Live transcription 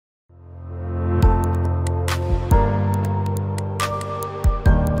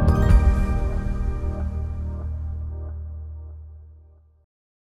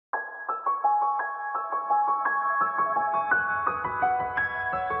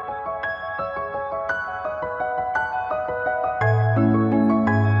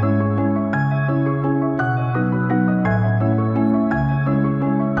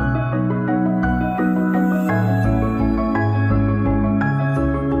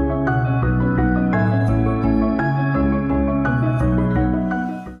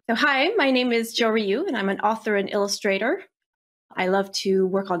So, hi, my name is Jo Rioux, and I'm an author and illustrator. I love to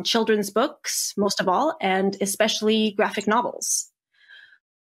work on children's books, most of all, and especially graphic novels.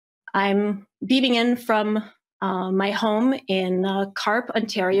 I'm beaming in from my home in Carp,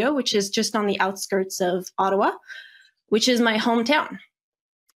 Ontario, which is just on the outskirts of Ottawa, which is my hometown.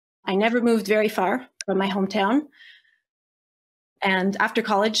 I never moved very far from my hometown. And after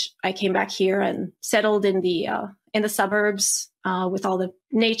college, I came back here and settled in the suburbs with all the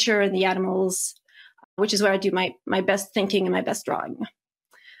nature and the animals, which is where I do my best thinking and my best drawing.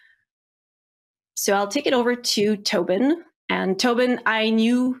 So I'll take it over to Tobin. And Tobin, I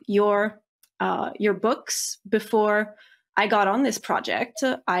knew your books before I got on this project.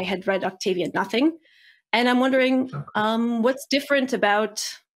 I had read Octavia Nothing, and I'm wondering what's different about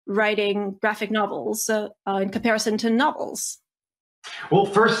writing graphic novels in comparison to novels. Well,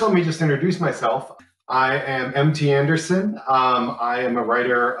 first, let me just introduce myself. I am M.T. Anderson. I am a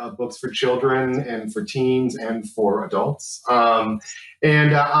writer of books for children and for teens and for adults. And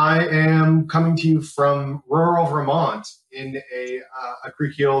I am coming to you from rural Vermont in a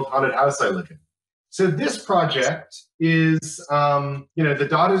creaky old haunted house I live in. So this project is, The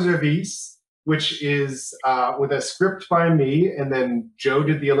Daughters of Ys, which is with a script by me, and then Jo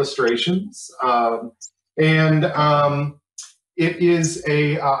did the illustrations. It is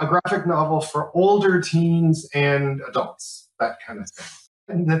a graphic novel for older teens and adults, that kind of thing.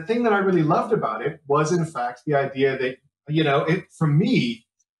 And the thing that I really loved about it was, in fact, the idea that, for me,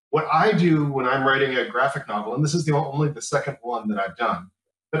 what I do when I'm writing a graphic novel, and this is only the second one that I've done,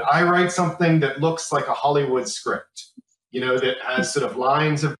 but I write something that looks like a Hollywood script, that has sort of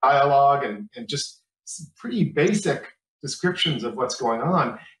lines of dialogue and just pretty basic descriptions of what's going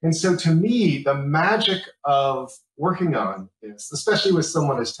on. And so to me, the magic of working on this, especially with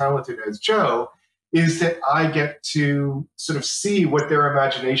someone as talented as Jo, is that I get to sort of see what their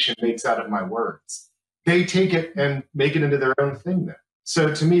imagination makes out of my words. They take it and make it into their own thing then.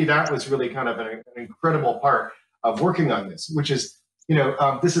 So to me, that was really kind of an incredible part of working on this, which is,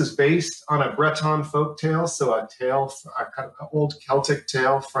 this is based on a Breton folk tale, so a kind of old Celtic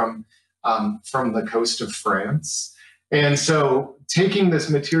tale from the coast of France. And so taking this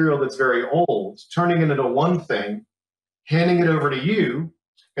material that's very old, turning it into one thing, handing it over to you,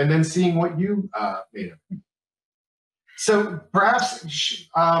 and then seeing what you made of it. So perhaps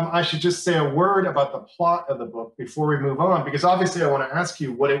I should just say a word about the plot of the book before we move on, because obviously I want to ask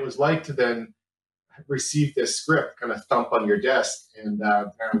you what it was like to then receive this script kind of thump on your desk, and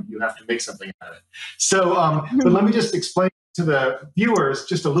you have to make something out of it. So, but let me just explain to the viewers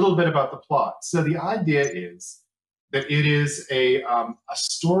just a little bit about the plot. So the idea is that it is a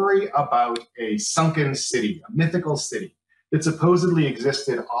story about a sunken city, a mythical city that supposedly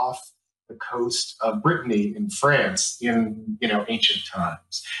existed off the coast of Brittany in France in ancient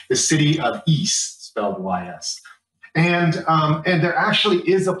times. The city of Ys, spelled Y-S. And there actually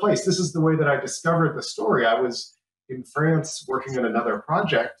is a place. This is the way that I discovered the story. I was in France working on another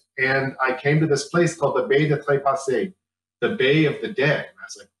project, and I came to this place called the Bay de Trépassé, the Bay of the Dead. And I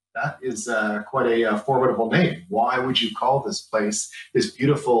was like, that is quite a formidable name. Why would you call this place, this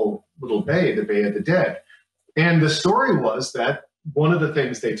beautiful little bay, the Bay of the Dead? And the story was that one of the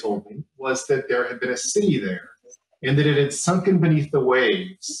things they told me was that there had been a city there and that it had sunken beneath the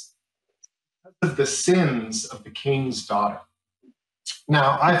waves because of the sins of the king's daughter.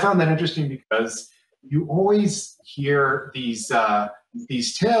 Now, I found that interesting because you always hear these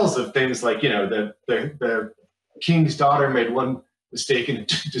tales of things like, the king's daughter made one mistake and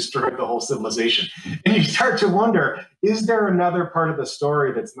destroyed the whole civilization. And you start to wonder, is there another part of the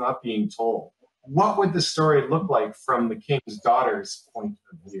story that's not being told? What would the story look like from the king's daughter's point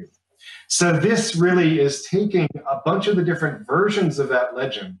of view? So this really is taking a bunch of the different versions of that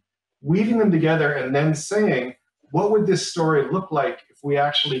legend, weaving them together, and then saying, what would this story look like if we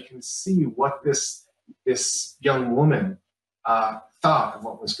actually can see what this young woman thought of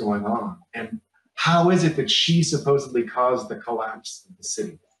what was going on? And how is it that she supposedly caused the collapse of the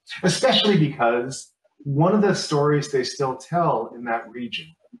city? Especially because one of the stories they still tell in that region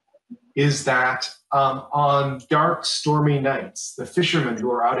is that on dark, stormy nights, the fishermen who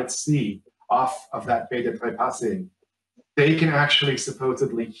are out at sea off of that Bay de Trépassé, they can actually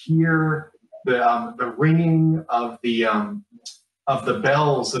supposedly hear the ringing of the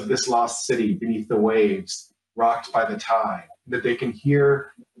bells of this lost city beneath the waves, rocked by the tide, that they can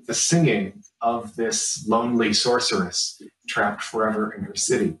hear the singing of this lonely sorceress trapped forever in her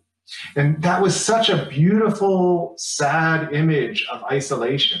city. And that was such a beautiful, sad image of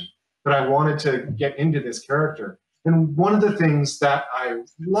isolation that I wanted to get into this character. And one of the things that I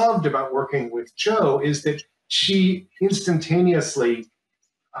loved about working with Jo is that she instantaneously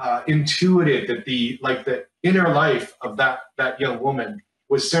intuited that the inner life of that young woman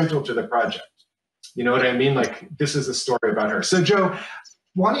was central to the project. You know what I mean? Like, this is a story about her. So Jo,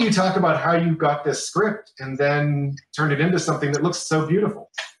 why don't you talk about how you got this script and then turned it into something that looks so beautiful?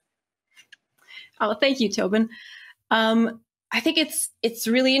 Oh, thank you, Tobin. I think it's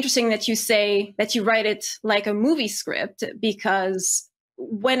really interesting that you say that you write it like a movie script, because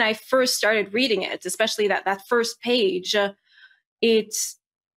when I first started reading it, especially that first page,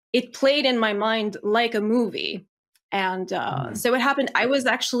 it played in my mind like a movie. And so what happened, I was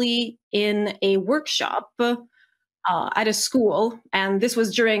actually in a workshop at a school, and this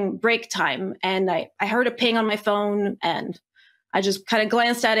was during break time, and I heard a ping on my phone, and I just kind of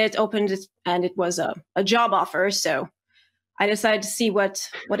glanced at it, opened it, and it was a job offer. So I decided to see what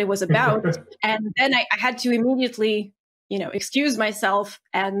it was about. And then I had to immediately, excuse myself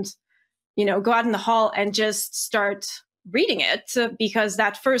and, go out in the hall and just start reading it, because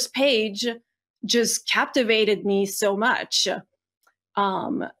that first page just captivated me so much.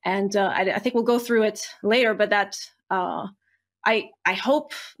 I think we'll go through it later, but that I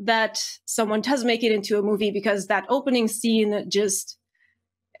hope that someone does make it into a movie, because that opening scene just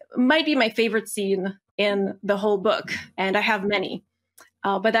might be my favorite scene in the whole book, and I have many.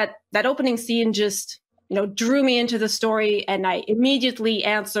 But that opening scene just drew me into the story, and I immediately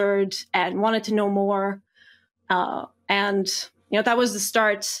answered and wanted to know more. And that was the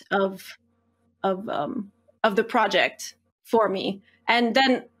start of the project for me. And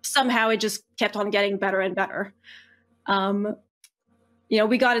then somehow it just kept on getting better and better.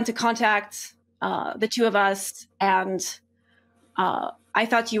 We got into contact, the two of us, and I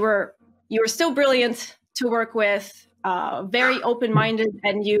thought you were still brilliant to work with, very open-minded,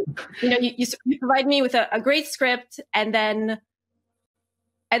 and you provide me with a great script, and then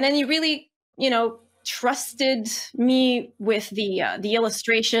you really trusted me with the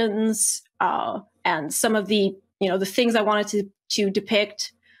illustrations, and some of the the things I wanted to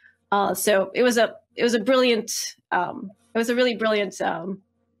depict. So it was a brilliant, it was a really brilliant,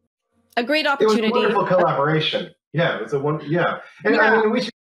 a great opportunity. It was a wonderful collaboration. Yeah, it was yeah. And yeah. I mean, we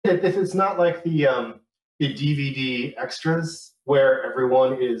should say that this is not like the DVD extras where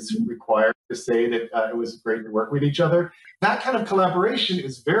everyone is required to say that it was great to work with each other. That kind of collaboration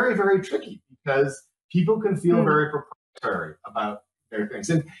is very, very tricky, because people can feel very proprietary about their things.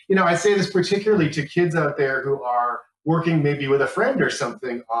 And, I say this particularly to kids out there who are working maybe with a friend or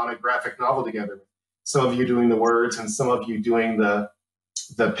something on a graphic novel together. Some of you doing the words and some of you doing the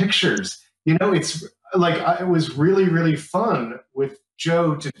pictures. It's like, it was really, really fun with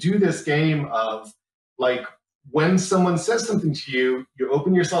Jo to do this game of, like, when someone says something to you, you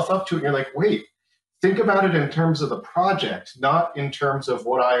open yourself up to it and you're like, wait, think about it in terms of the project, not in terms of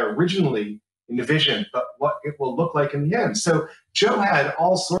what I originally envisioned, but what it will look like in the end. So Jo had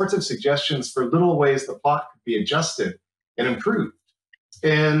all sorts of suggestions for little ways the plot could be adjusted and improved.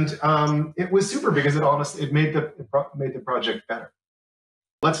 And it was super, because it made the project better.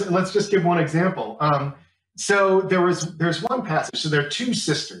 Let's just give one example. So there's one passage. So there are two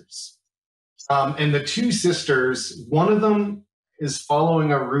sisters, and the two sisters, one of them is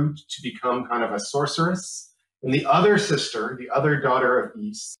following a route to become kind of a sorceress, and the other sister, the other daughter of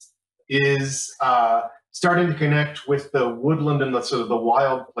East, is starting to connect with the woodland and the sort of the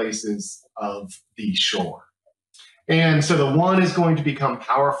wild places of the shore. And so the one is going to become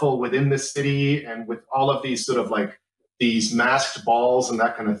powerful within the city and with all of these sort of like these masked balls and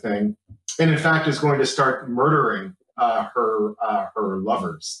that kind of thing. And in fact is going to start murdering her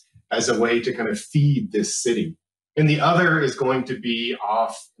lovers as a way to kind of feed this city. And the other is going to be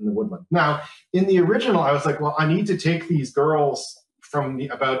off in the woodland. Now, in the original, I was like, well, I need to take these girls from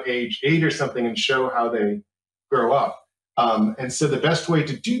about age 8 or something and show how they grow up. And so the best way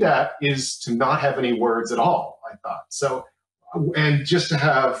to do that is to not have any words at all, I thought. So, and just to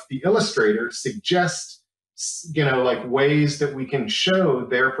have the illustrator suggest, like ways that we can show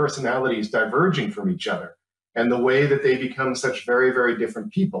their personalities diverging from each other and the way that they become such very, very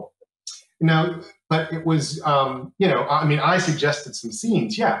different people. Now, but it was, I mean, I suggested some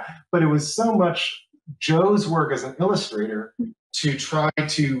scenes, yeah, but it was so much Jo's work as an illustrator to try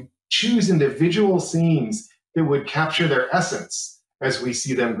to choose individual scenes that would capture their essence as we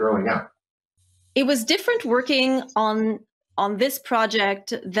see them growing up. It was different working on this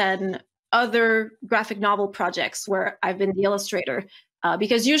project than other graphic novel projects where I've been the illustrator,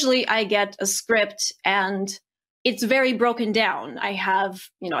 because usually I get a script and it's very broken down. I have,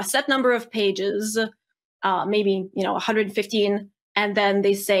 a set number of pages, maybe, 115. And then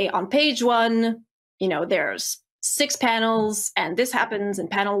they say on page 1, there's 6 panels and this happens in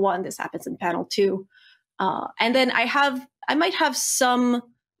panel 1, this happens in panel 2. And then I might have some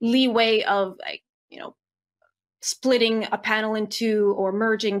leeway of like, splitting a panel in two or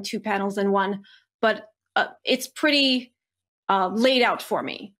merging two panels in one, but it's pretty laid out for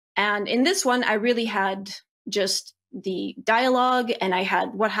me. And in this one, I really had just the dialogue, and I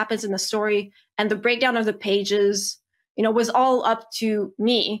had what happens in the story, and the breakdown of the pages, was all up to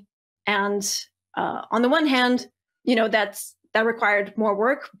me. And on the one hand, that required more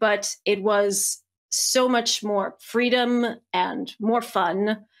work, but it was so much more freedom and more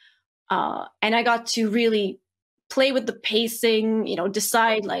fun. And I got to really play with the pacing,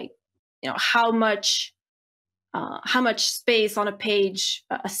 decide like, how much space on a page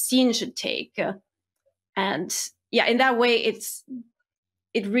a scene should take. And yeah, in that way,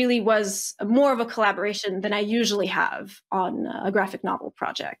 it really was more of a collaboration than I usually have on a graphic novel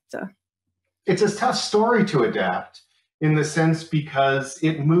project. It's a tough story to adapt in the sense because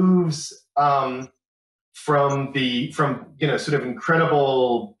it moves from sort of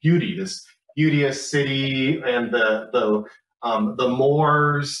incredible beauty, this beauteous city, and the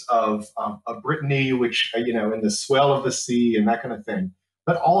moors of Brittany, which in the swell of the sea and that kind of thing.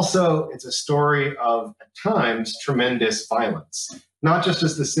 But also, it's a story of at times tremendous violence, not just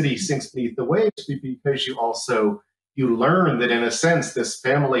as the city sinks beneath the waves, but because you learn that in a sense this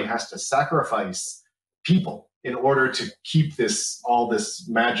family has to sacrifice people in order to keep all this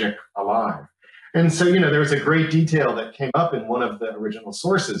magic alive. And so, there's a great detail that came up in one of the original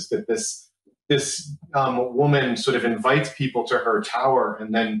sources that this woman sort of invites people to her tower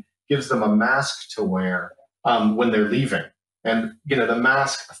and then gives them a mask to wear when they're leaving. And, the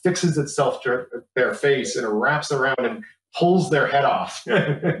mask fixes itself to their face and it wraps around and pulls their head off,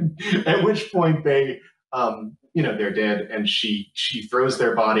 at which point they're dead. And she throws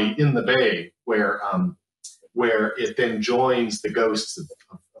their body in the bay where it then joins the ghosts of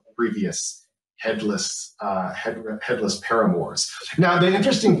previous headless paramours. Now, the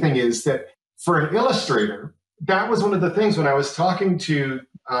interesting thing is that for an illustrator, that was one of the things when I was talking to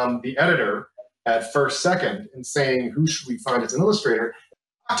the editor at First Second and saying, who should we find as an illustrator?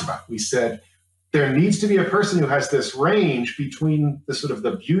 We said, there needs to be a person who has this range between the sort of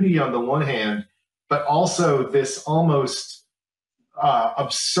the beauty on the one hand, but also this almost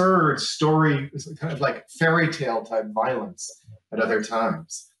absurd story, kind of like fairy tale type violence at other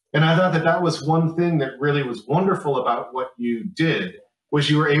times. And I thought that was one thing that really was wonderful about what you did, was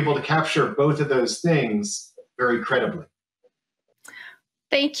you were able to capture both of those things very credibly.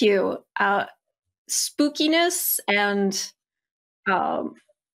 Thank you. Spookiness and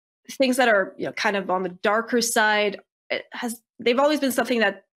things that are kind of on the darker side they've always been something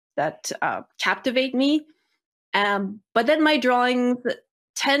that captivate me. But then my drawings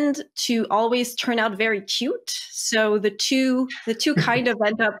tend to always turn out very cute. So the two kind of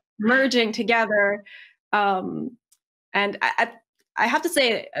end up merging together. And I have to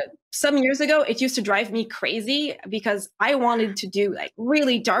say, some years ago, it used to drive me crazy because I wanted to do like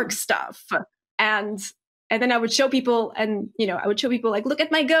really dark stuff. And then I would show people like, look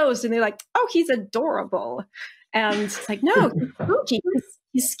at my ghost. And they're like, oh, he's adorable. And it's like, no, he's spooky.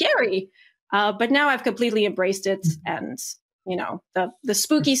 He's scary. But now I've completely embraced it. And, the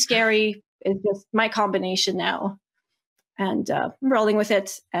spooky scary is just my combination now. And I'm rolling with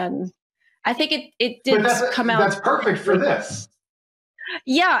it. And I think it did come out. That's perfect for this.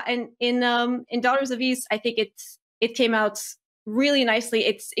 Yeah. And in Daughters of East, I think it came out really nicely.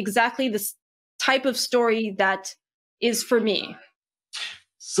 It's exactly this type of story that is for me.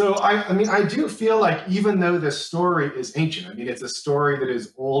 So, I do feel like even though this story is ancient, it's a story that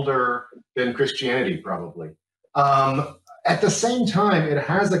is older than Christianity, probably. At the same time, it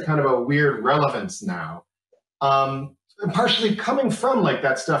has a kind of a weird relevance now, partially coming from like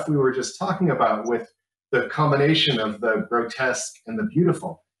that stuff we were just talking about with the combination of the grotesque and the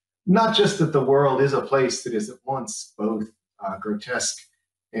beautiful. Not just that the world is a place that is at once both grotesque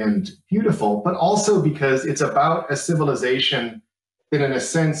and beautiful, but also because it's about a civilization that in a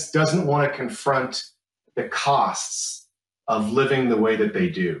sense doesn't want to confront the costs of living the way that they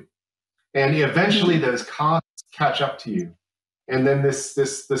do. And eventually those costs catch up to you. And then the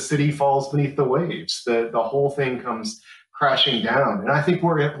city falls beneath the waves. The whole thing comes crashing down. And I think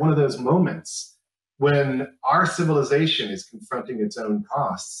we're at one of those moments when our civilization is confronting its own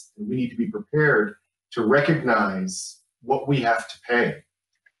costs, and we need to be prepared to recognize what we have to pay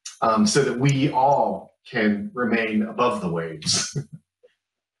so that we all can remain above the waves.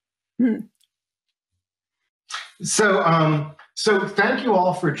 So thank you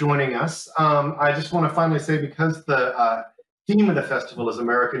all for joining us. I just want to finally say, because the theme of the festival is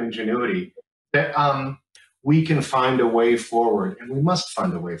American ingenuity, that we can find a way forward, and we must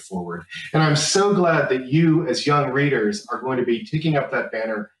find a way forward. And I'm so glad that you, as young readers, are going to be taking up that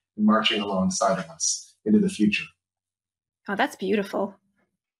banner and marching alongside of us into the future. Oh, that's beautiful.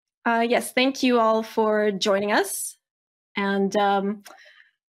 Yes, thank you all for joining us. And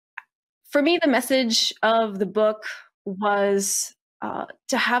for me, the message of the book was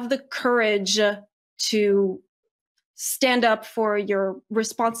to have the courage to stand up for your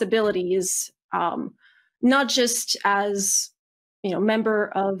responsibilities, not just as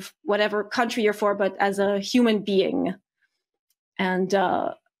member of whatever country you're for, but as a human being. And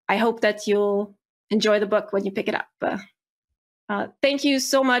I hope that you'll enjoy the book when you pick it up. Thank you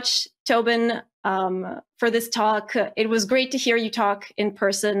so much, Tobin, for this talk. It was great to hear you talk in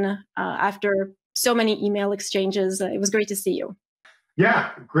person after so many email exchanges. It was great to see you.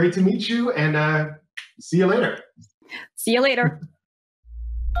 Yeah, great to meet you, and see you later. See you later.